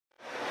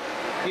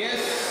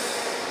Yes,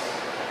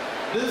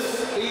 this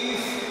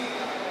is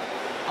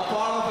a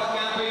part of a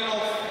campaign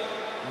of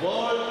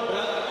World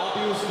Drug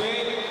Abuse Day.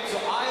 So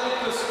I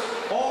request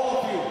all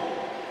of you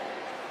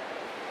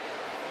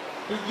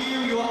to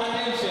give your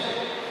attention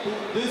to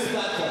this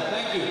culture.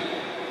 Thank you.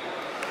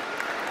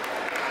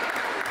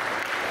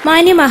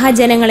 മാന്യ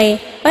മഹാജനങ്ങളെ,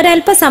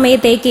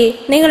 ഒരല്പസമയത്തേക്ക്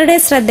നിങ്ങളുടെ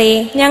ശ്രദ്ധയെ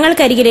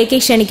ഞങ്ങൾക്കരികിലേക്ക്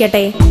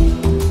ക്ഷണിക്കട്ടെ.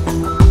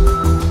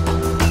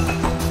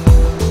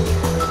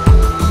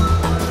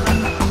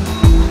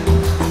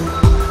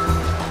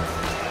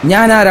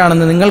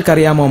 ഞാനാരാണെന്ന്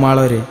നിങ്ങൾക്കറിയാമോ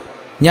മാളവരെ?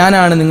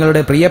 ഞാനാണ്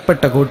നിങ്ങളുടെ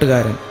പ്രിയപ്പെട്ട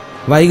കൂട്ടുകാരൻ,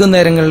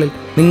 വൈകുന്നേരങ്ങളിൽ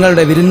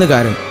നിങ്ങളുടെ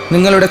വിരുന്നുകാരൻ.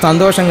 നിങ്ങളുടെ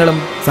സന്തോഷങ്ങളും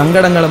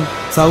സങ്കടങ്ങളും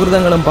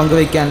സൗഹൃദങ്ങളും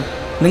പങ്കുവയ്ക്കാൻ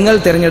നിങ്ങൾ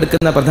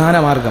തിരഞ്ഞെടുക്കുന്ന പ്രധാന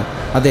മാർഗം,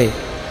 അതെ,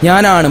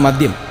 ഞാനാണ്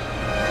മദ്യം.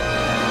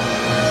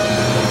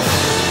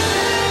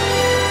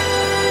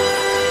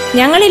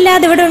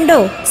 ഞങ്ങളില്ലാതെ ഇവിടെ ഉണ്ടോ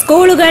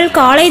സ്കൂളുകൾ,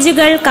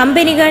 കോളേജുകൾ,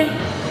 കമ്പനികൾ?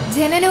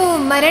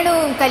 ജനനവും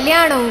മരണവും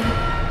കല്യാണവും.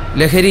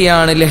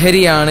 ലഹരിയാണ്,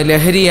 ലഹരിയാണ്,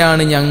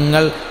 ലഹരിയാണ്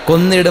ഞങ്ങൾ,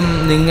 കൊന്നിടും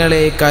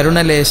നിങ്ങളെ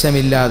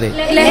കരുണലേശമില്ലാതെ.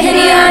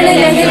 ലഹരിയാണ്,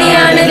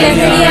 ലഹരിയാണ്,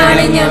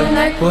 ലഹരിയാണ്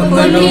ഞങ്ങൾ,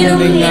 കൊന്നിടും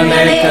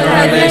നിങ്ങളെ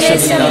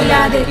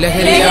കരുണലേശമില്ലാതെ.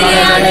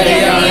 ലഹരിയാണ്,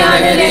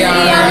 ലഹരിയാണ്,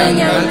 ലഹരിയാണ്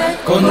ഞങ്ങൾ,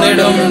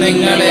 കൊന്നിടും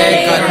നിങ്ങളെ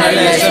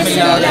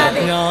കരുണലേശമില്ലാതെ.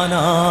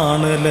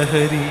 ഞാനാണ്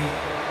ലഹരി,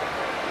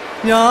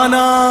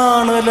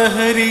 ഞാനാണ്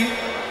ലഹരി,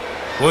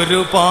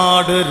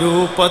 ഒരുപാട്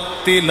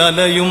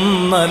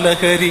രൂപത്തിലലയുന്ന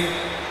ലഹരി,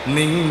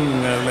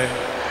 നിങ്ങളെ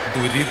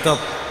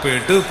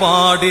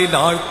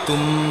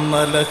ദുരിതപ്പെടുപാടിലാഴ്ത്തുന്ന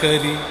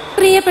ലഹരി.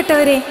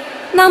 പ്രിയപ്പെട്ടവരെ,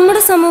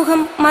 നമ്മുടെ സമൂഹം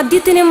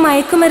മദ്യത്തിനും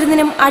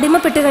മയക്കുമരുന്നിനും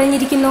അടിമപ്പെട്ടു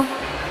കഴിഞ്ഞിരിക്കുന്നു.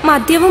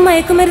 മദ്യവും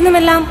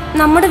മയക്കുമരുന്നുമെല്ലാം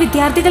നമ്മുടെ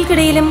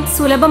വിദ്യാർത്ഥികൾക്കിടയിലും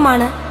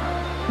സുലഭമാണ്.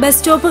 ബസ്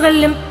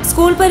സ്റ്റോപ്പുകളിലും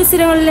സ്കൂൾ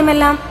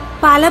പരിസരങ്ങളിലുമെല്ലാം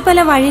പല പല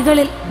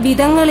വഴികളിൽ,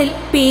 വിധങ്ങളിൽ,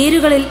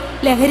 പേരുകളിൽ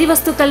ലഹരി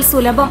വസ്തുക്കൾ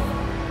സുലഭം.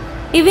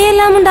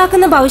 ഇവയെല്ലാം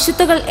ഉണ്ടാക്കുന്ന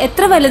ഭവിഷ്യത്തുകൾ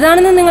എത്ര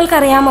വലുതാണെന്ന്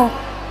നിങ്ങൾക്കറിയാമോ?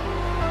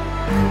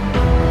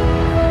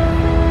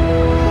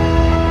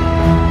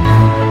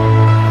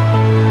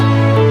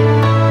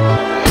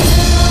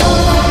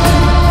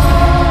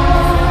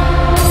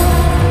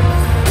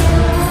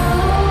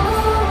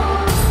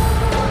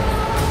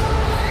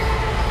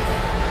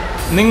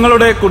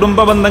 നിങ്ങളുടെ കുടുംബ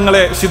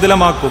ബന്ധങ്ങളെ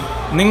ശിഥിലമാക്കും.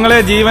 നിങ്ങളെ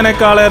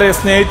ജീവനേക്കാളേറെ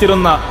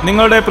സ്നേഹിച്ചിരുന്ന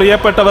നിങ്ങളുടെ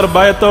പ്രിയപ്പെട്ടവർ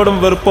ഭയത്തോടും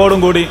വെറുപ്പോടും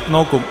കൂടി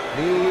നോക്കും.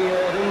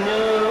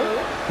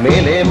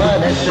 മേലെ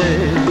മനസ്സ്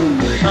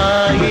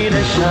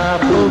ആയിരം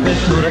ഷാപ്പുകൾ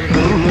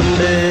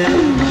തുറക്കുന്നുണ്ട്,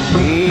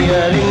 നീ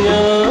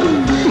അറിഞ്ഞോ?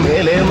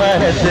 മേലെ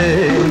മനസ്സ്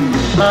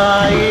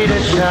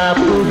ആയിരം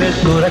ഷാപ്പുകൾ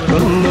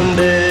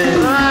തുറക്കുന്നുണ്ട്.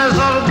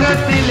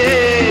 സ്വർഗത്തിലെ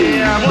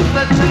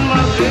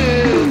മുത്തച്ഛന്മാർക്ക്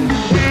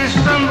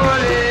ഇഷ്ടം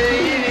പോലെ.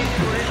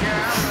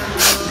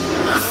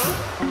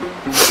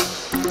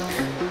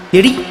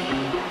 എടി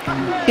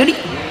എടി,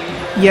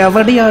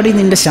 എവിടെയാടി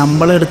നിന്റെ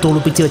ശമ്പളം എടുത്ത്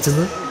ഒളിപ്പിച്ച്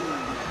വെച്ചത്?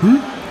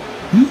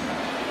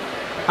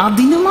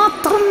 അതിനു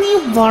മാത്രം നീ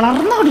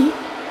വളർന്നോടി.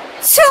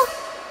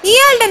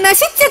 ഇയാളുടെ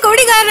നശിച്ച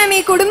കൊടി കാരണം ഈ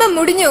കുടുംബം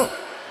മുടിഞ്ഞു.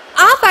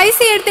 ആ പൈസ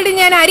എടുത്തിട്ട്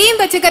ഞാൻ അരിയും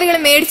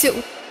പച്ചക്കറികളും മേടിച്ചു.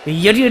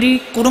 എടി,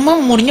 കുടുംബം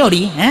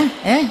മുടിഞ്ഞോടി?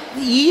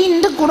 ഈ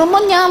എന്റെ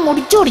കുടുംബം ഞാൻ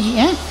മുടിച്ചോടി.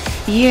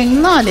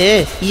 എന്നാല്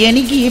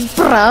എനിക്ക് ഈ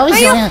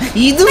പ്രാവശ്യം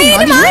ഇത്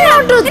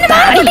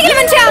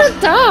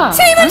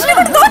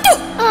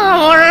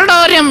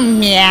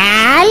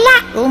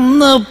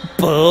ഒന്ന്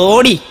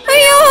പോടി.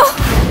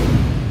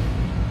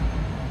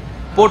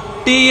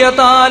 പൊട്ടിയ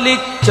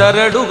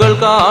താലിച്ചരടുകൾ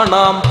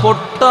കാണാം,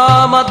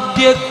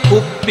 പൊട്ടാമദ്യ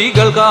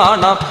കുപ്പികൾ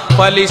കാണാം,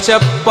 പലിശ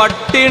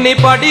പട്ടിണി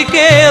പടി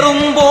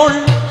കേറുമ്പോൾ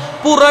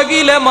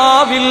പുറകിലെ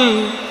മാവിൽ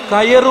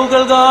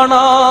കയറുകൾ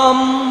കാണാം.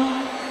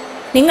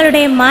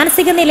 നിങ്ങളുടെ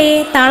മാനസിക നിലയെ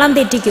താളം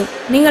തെറ്റിക്കും.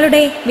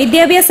 നിങ്ങളുടെ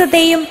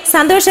വിദ്യാഭ്യാസത്തെയും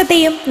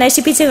സന്തോഷത്തെയും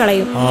നശിപ്പിച്ചു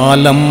കളയും.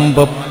 ആലംബ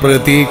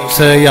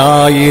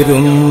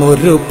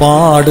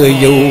പ്രതീക്ഷയായിരുന്നൊരുപാട്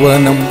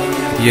യൗവനം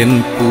എൻ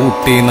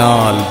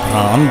കൂട്ടിനാൽ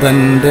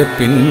ഭ്രാന്തന്റെ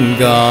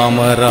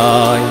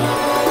പിൻഗാമരായി.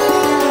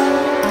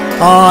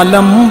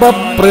 ആലംബ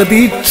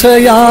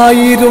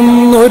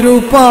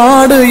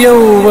പ്രതീക്ഷയായിരുന്നൊരുപാട്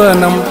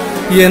യൗവനം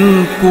എൻ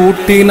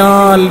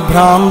കൂട്ടിനാൽ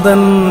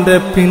ഭ്രാന്തന്റെ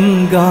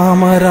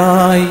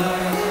പിൻഗാമരായി.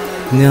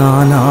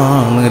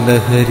 ഞാനാണ്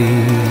ലഹരി.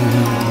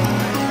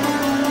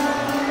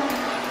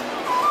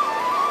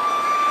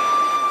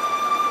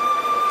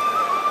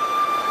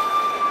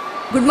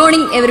 Good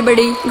morning,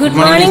 everybody. Good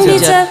morning,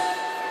 teacher.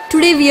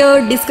 Today we are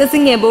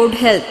discussing about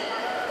health.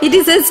 It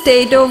is a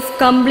state of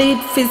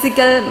complete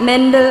physical,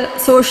 mental,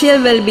 social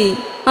well-being,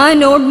 and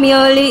not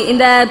merely in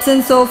the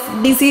absence of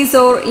disease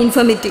or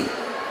infirmity.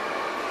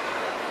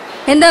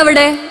 എന്താ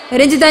അവിടെ?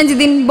 Ranjith and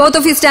Jidin, both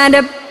of you stand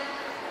up.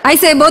 I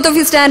say both of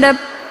you stand up.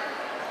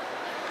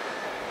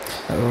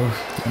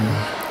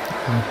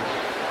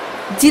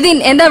 Jithin,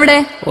 എന്താ അവിടെ?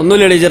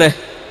 ഒന്നുമില്ല ടീച്ചറെ.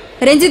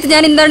 രഞ്ജിത്ത്,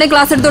 ഞാൻ എന്താണ്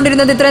class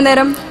എടുത്തോണ്ടിരുന്നത് ഇത്രയും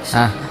നേരം?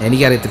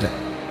 എനിക്കറിയത്തില്ല.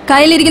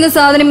 കയ്യിലിരിക്കുന്ന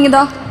സാധനം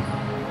ഇതാ.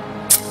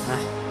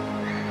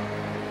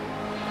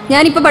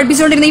 ഞാനിപ്പോ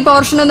പഠിപ്പിച്ചുകൊണ്ടിരുന്ന ഈ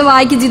പോർഷൻ ഒന്ന്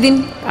വായിക്കും ജിതിൻ.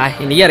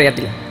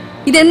 എനിക്കറിയത്തില്ല.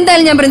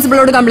 ഇതെന്തായാലും ഞാൻ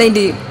പ്രിൻസിപ്പളോട് കംപ്ലൈന്റ്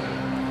ചെയ്യും.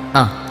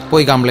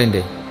 പോയി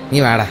കംപ്ലൈന്റ്. നീ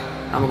വേടാ,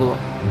 നമുക്ക്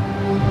പോവാം.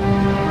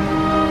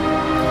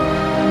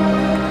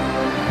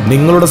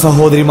 നിങ്ങളുടെ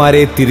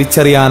സഹോദരിമാരെ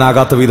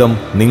തിരിച്ചറിയാനാകാത്ത വിധം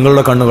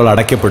നിങ്ങളുടെ കണ്ണുകൾ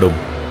അടയ്ക്കപ്പെടും.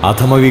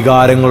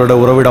 അധമവികാരങ്ങളുടെ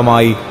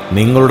ഉറവിടമായി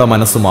നിങ്ങളുടെ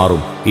മനസ്സ്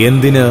മാറും.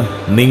 എന്തിന്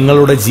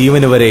നിങ്ങളുടെ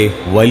ജീവന് വരെ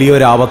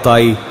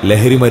വലിയൊരാപത്തായി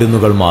ലഹരി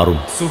മരുന്നുകൾ മാറും.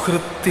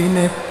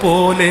 സുഹൃത്തിനെ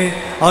പോലെ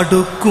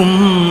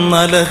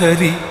അടുക്കുന്ന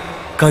ലഹരി,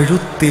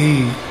 കഴുത്തിൽ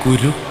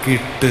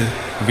കുരുക്കിട്ട്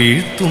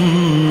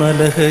വീഴ്ത്തുന്ന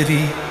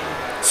ലഹരി.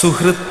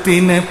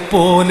 സുഹൃത്തിനെ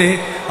പോലെ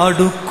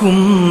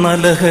അടുക്കുന്ന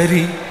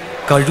ലഹരി,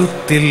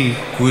 കഴുത്തിൽ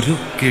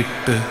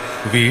കുരുക്കിട്ട്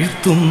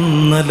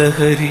വീഴ്ത്തുന്ന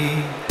ലഹരി.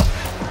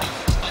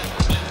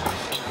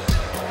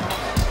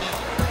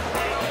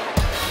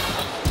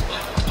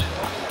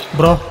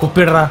 ബ്രോ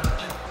കുപ്പിടറാ.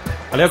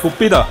 അല്ലയാ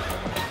കുപ്പിതാ.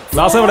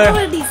 ഗ്ലാസ് എവിടെ?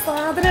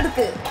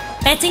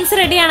 ടച്ചിങ്സ്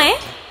റെഡിയാണേ.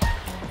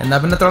 എന്നാ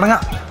പിന്നെ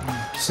തുടങ്ങാം.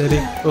 ശരി.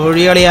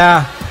 ഒഴികളിയാ.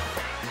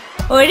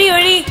 ഒഴി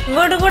ഒഴി,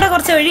 ഇങ്ങോട്ട് കൂടെ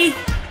കുറച്ച് ഒഴി.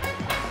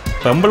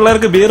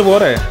 പെമ്പിള്ളേർക്ക് ബീർ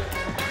പോരെ?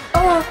 ഓ,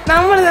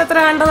 നമ്മളിത് എത്ര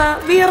കണ്ടതാ.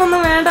 ബിയർ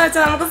ഒന്നും വേണ്ട വെച്ചാ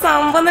നമുക്ക്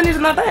സംഭവം തന്നെ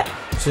ഇരുന്നോട്ടെ.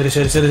 ശരി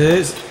ശരി ശരി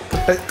ശരി,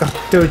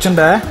 കറക്റ്റ്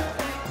ഒഴിച്ചണ്ടേ.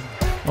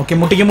 ഓക്കെ,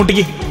 മുട്ടിക്ക്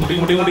മുട്ടിക്ക്.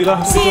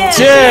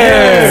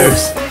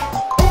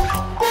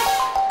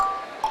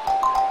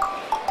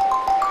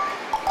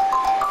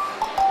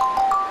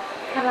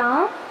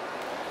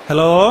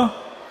 ഹലോ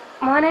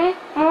മോനെ,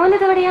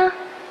 മോനിതെവിടെയാ?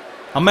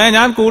 അമ്മേ,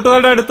 ഞാൻ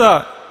കൂട്ടുകാരുടെ അടുത്താ.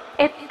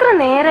 എത്ര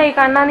നേരായി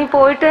കണ്ണാ നീ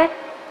പോയിട്ട്?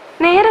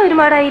 നേരം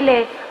ഒരുപാടായില്ലേ?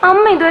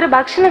 അമ്മ ഇതുവരെ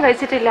ഭക്ഷണം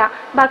കഴിച്ചിട്ടില്ല.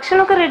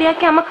 ഭക്ഷണമൊക്കെ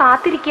റെഡിയാക്കി അമ്മ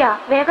കാത്തിരിക്കുക.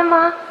 വേഗം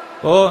വാ.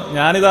 ഓ,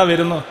 ഞാനിതാ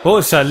വരുന്നു. ഓ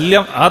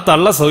ശല്യം, ആ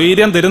തള്ള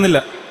സ്വൈര്യം തരുന്നില്ല.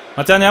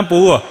 മച്ചാ, ഞാൻ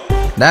പോവാ.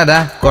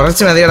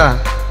 കുറച്ച് മതിയടാ,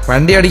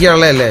 വണ്ടി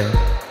അടിക്കാനുള്ളതല്ലേ.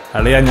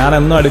 അളിയാ, ഞാൻ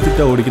എന്നും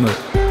അടിച്ചിട്ടാ ഓടിക്കുന്നത്.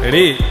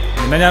 എടീ,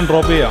 നിന്നെ ഞാൻ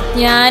ഡ്രോപ്പ് ചെയ്യാം.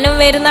 ഞാനും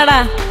വരുന്നടാ.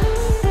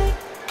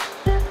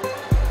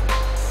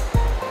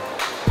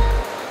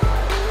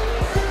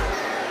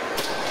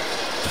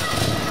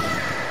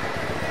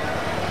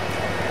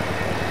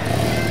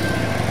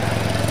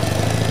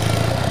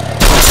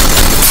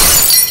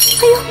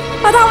 അയ്യോ,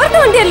 അത് അവരുടെ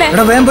വണ്ടിയല്ലേ?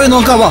 വേഗം പോയി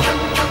നോക്കാവാ.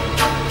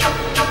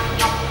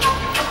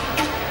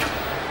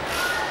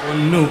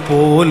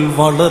 ഒന്നുപോൽ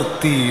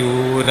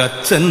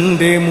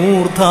വളർത്തിയോരച്ഛന്റെ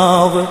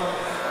മൂർധാവ്,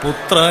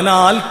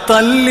 പുത്രനാൽ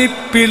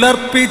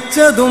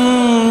തല്ലിപ്പിളർപ്പിച്ചതും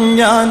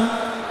ഞാൻ.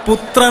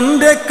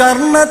 പുത്രന്റെ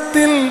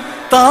കർണത്തിൽ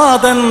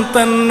താതൻ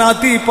തൻ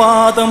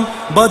അതിപാദം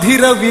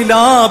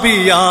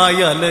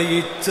ബധിരവിലാപിയായി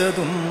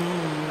അലയിച്ചതും.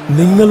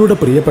 നിങ്ങളുടെ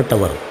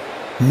പ്രിയപ്പെട്ടവർ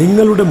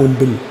നിങ്ങളുടെ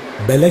മുൻപിൽ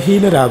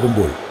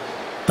ബലഹീനരാകുമ്പോൾ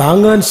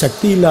താങ്ങാൻ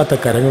ശക്തിയില്ലാത്ത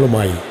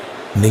കരങ്ങളുമായി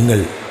നിങ്ങൾ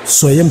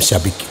സ്വയം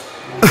ശപിക്കും.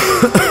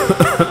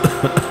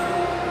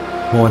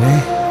 മോനെ,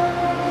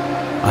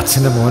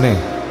 അച്ഛന്റെ മോനെ,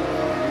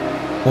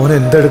 മോനെ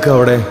എന്തെടുക്ക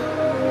അവിടെ?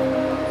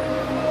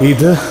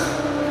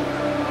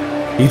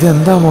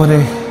 ഇതെന്താ മോനെ?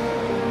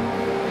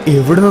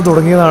 എവിടുന്ന്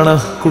തുടങ്ങിയതാണ്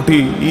കുട്ടി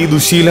ഈ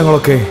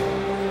ദുശീലങ്ങളൊക്കെ?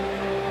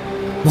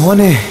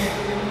 മോനെ,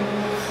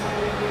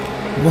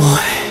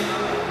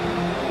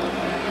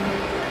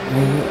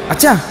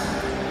 അച്ഛാ,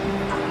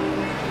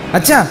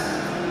 അച്ഛാ.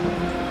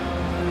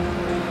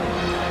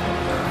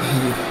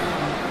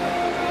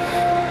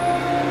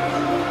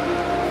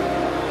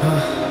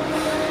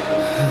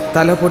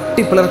 തല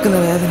പൊട്ടി പിളർക്കുന്ന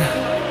വേദന.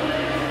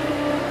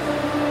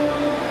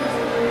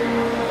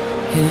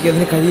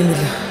 എനിക്കതിന്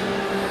കഴിയുന്നില്ല.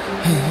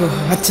 അയ്യോ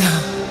അച്ഛാ,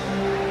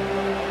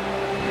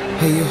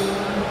 അയ്യോ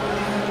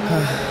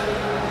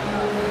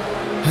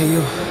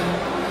അയ്യോ,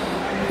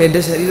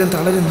 എൻ്റെ ശരീരം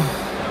തളരുന്നു.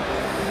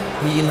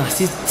 ഈ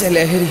നശിച്ച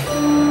ലഹരി.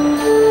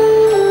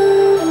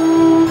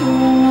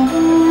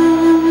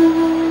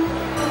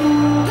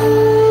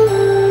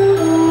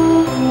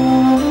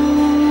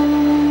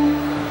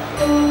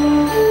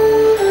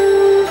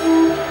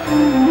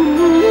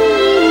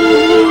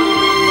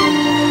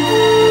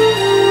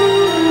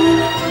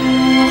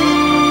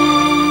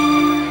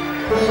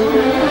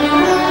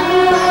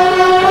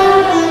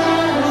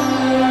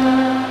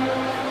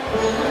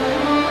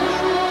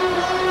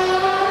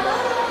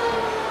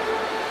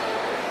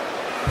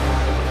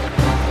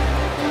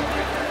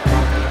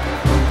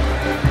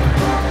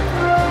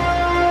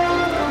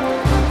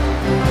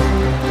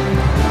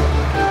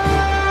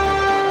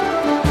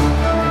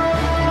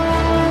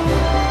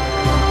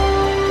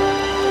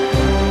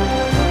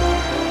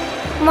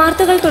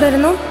 വാർത്തകൾ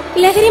തുടരുന്നു.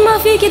 ലഹരി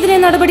മാഫിയക്കെതിരെ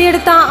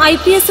നടപടിയെടുത്ത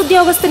IPS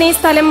ഉദ്യോഗസ്ഥനെ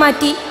സ്ഥലം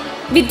മാറ്റി.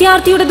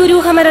 വിദ്യാർത്ഥിയുടെ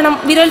ദുരൂഹമരണം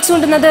വിരൽ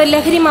ചൂണ്ടുന്നത്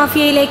ലഹരി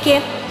മാഫിയയിലേക്ക്.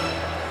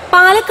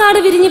 പാലക്കാട്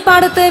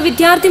വിരിഞ്ഞിപ്പാടത്ത്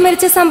വിദ്യാർത്ഥി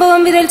മരിച്ച സംഭവം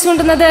വിരൽ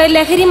ചൂണ്ടുന്നത്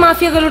ലഹരി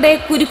മാഫിയകളുടെ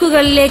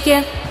കുരുക്കുകളിലേക്ക്.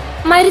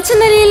 മരിച്ച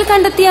നിലയിൽ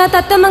കണ്ടെത്തിയ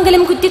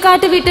തത്തമംഗലം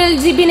കുറ്റിക്കാട്ട് വീട്ടിൽ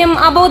ജിബിനും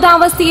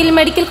അബോധാവസ്ഥയിൽ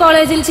മെഡിക്കൽ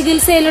കോളേജിൽ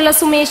ചികിത്സയിലുള്ള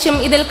സുമേഷും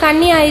ഇതിൽ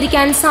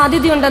കണ്ണിയായിരിക്കാൻ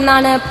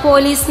സാധ്യതയുണ്ടെന്നാണ്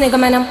പോലീസ്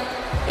നിഗമനം.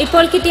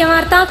 ഇപ്പോൾ കിട്ടിയ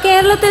വാർത്ത,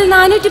 കേരളത്തിൽ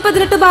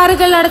 418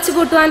 ബാറുകൾ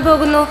അടച്ചുപൂട്ടുവാൻ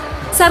പോകുന്നു.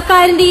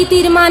 സർക്കാരിന്റെ ഈ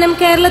തീരുമാനം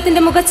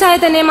കേരളത്തിന്റെ മുഖച്ഛായ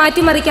തന്നെ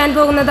മാറ്റിമറിക്കാൻ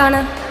പോകുന്നതാണ്.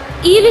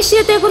 ഈ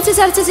വിഷയത്തെക്കുറിച്ച്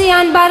ചർച്ച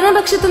ചെയ്യാൻ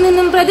ഭരണപക്ഷത്തു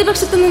നിന്നും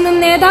പ്രതിപക്ഷത്തു നിന്നും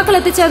നേതാക്കൾ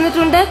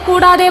എത്തിച്ചേർന്നിട്ടുണ്ട്.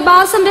 കൂടാതെ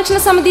ബാർ സംരക്ഷണ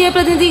സമിതിയെ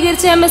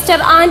പ്രതിനിധീകരിച്ച മിസ്റ്റർ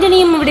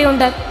ആന്റണിയും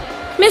ഇവിടെയുണ്ട്.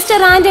 മിസ്റ്റർ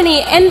ആന്റണി,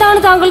 എന്താണ്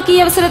താങ്കൾക്ക് ഈ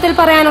അവസരത്തിൽ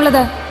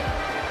പറയാനുള്ളത്?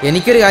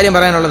 എനിക്കൊരു കാര്യം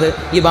പറയാനുള്ളത്,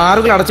 ഈ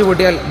ബാറുകൾ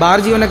അടച്ചുപൂട്ടിയാൽ ബാർ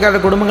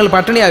ജീവനക്കാരുടെ കുടുംബങ്ങൾ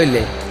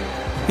പട്ടിണിയാവില്ലേ?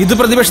 ഇത്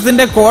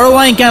പ്രതിപക്ഷത്തിന്റെ കോഴ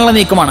വാങ്ങിക്കാനുള്ള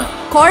നീക്കമാണ്.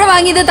 കോഴ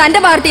വാങ്ങിയത് തന്റെ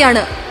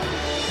പാർട്ടിയാണ്.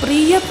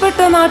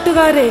 പ്രിയപ്പെട്ട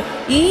നാട്ടുകാരെ,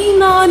 ഈ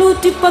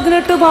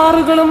 418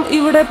 ബാറുകളും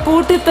ഇവിടെ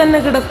പൂട്ടി തന്നെ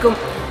കിടക്കും.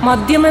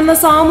 മദ്യം എന്ന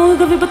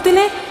സാമൂഹിക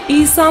വിപത്തിനെ ഈ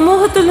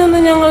സമൂഹത്തിൽ നിന്ന്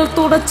ഞങ്ങൾ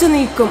തുടച്ചു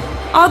നീക്കും.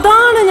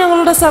 അതാണ്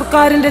ഞങ്ങളുടെ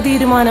സർക്കാരിന്റെ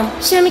തീരുമാനം.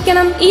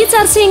 ക്ഷമിക്കണം, ഈ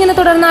ചർച്ച ഇങ്ങനെ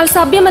തുടർന്നാൽ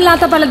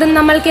സഭ്യമല്ലാത്ത പലതും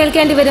നമ്മൾ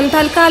കേൾക്കേണ്ടി വരും.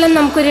 തൽക്കാലം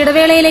നമുക്കൊരു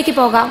ഇടവേളയിലേക്ക്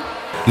പോകാം.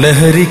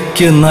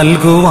 ലഹരിക്ക്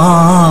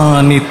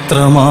നൽകുവാൻ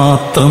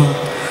ഇത്രമാത്രം,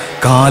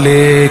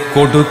 കാലേ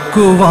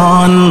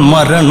കൊടുക്കുവാൻ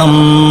മരണം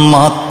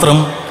മാത്രം,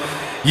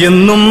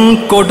 എന്നും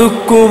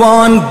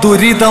കൊടുക്കുവാൻ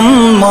ദുരിതം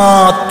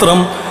മാത്രം,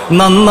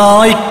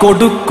 നന്നായി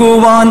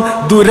കൊടുക്കുവാൻ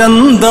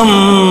ദുരന്തം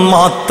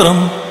മാത്രം,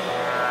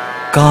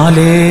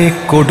 കാലേ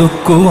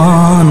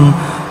കൊടുക്കുവാൻ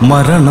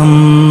മരണം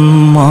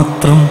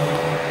മാത്രം,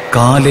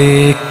 കാലേ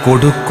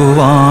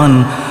കൊടുക്കുവാൻ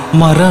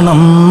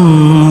മരണം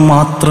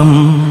മാത്രം.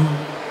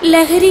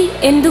 ലഹരി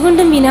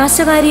എന്തുകൊണ്ടും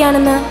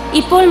വിനാശകാരിയാണെന്ന്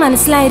ഇപ്പോൾ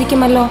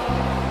മനസ്സിലായിരിക്കുമല്ലോ.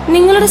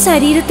 നിങ്ങളുടെ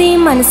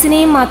ശരീരത്തെയും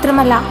മനസ്സിനെയും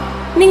മാത്രമല്ല,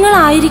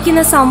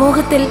 നിങ്ങളായിരിക്കുന്ന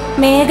സമൂഹത്തിൽ,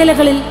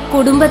 മേഖലകളിൽ,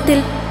 കുടുംബത്തിൽ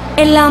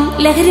എല്ലാം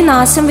ലഹരി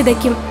നാശം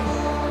വിതയ്ക്കും.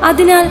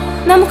 അതിനാൽ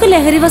നമുക്ക്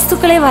ലഹരി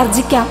വസ്തുക്കളെ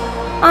വർജിക്കാം.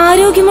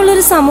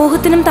 ആരോഗ്യമുള്ളൊരു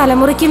സമൂഹത്തിനും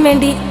തലമുറയ്ക്കും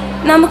വേണ്ടി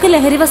നമുക്ക്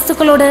ലഹരി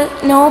വസ്തുക്കളോട്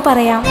നോ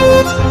പറയാം.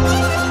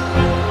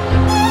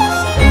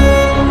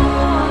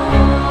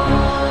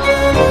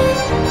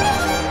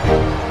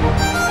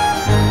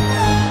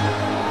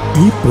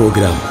 ഈ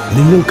പ്രോഗ്രാം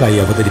നിങ്ങൾക്കായി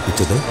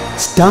അവതരിപ്പിച്ചത്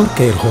star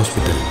care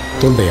hospital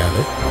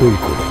Thondayad,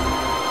 Kozhikode.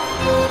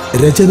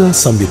 രചനാ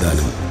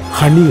സംവിധാനം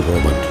ഹണി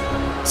റോബർട്ട്.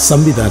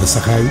 സംവിധാന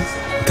സഹായി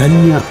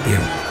ധന്യ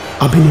എം.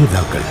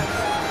 അഭിനേതാക്കൾ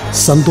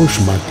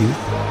Santhosh Mathew,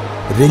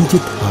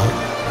 Ranjith R,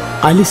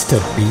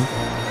 Alistair P,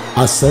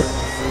 അസർ,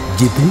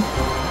 Jithin,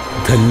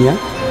 Dhanya,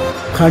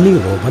 honey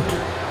Robert,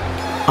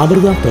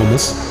 Amrita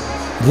Thomas,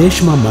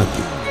 Reshma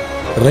Mathew.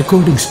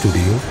 Recording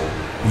studio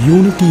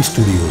unity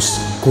studios,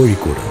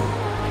 Kozhikode.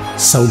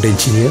 Sound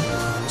engineer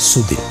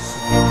Sudhin.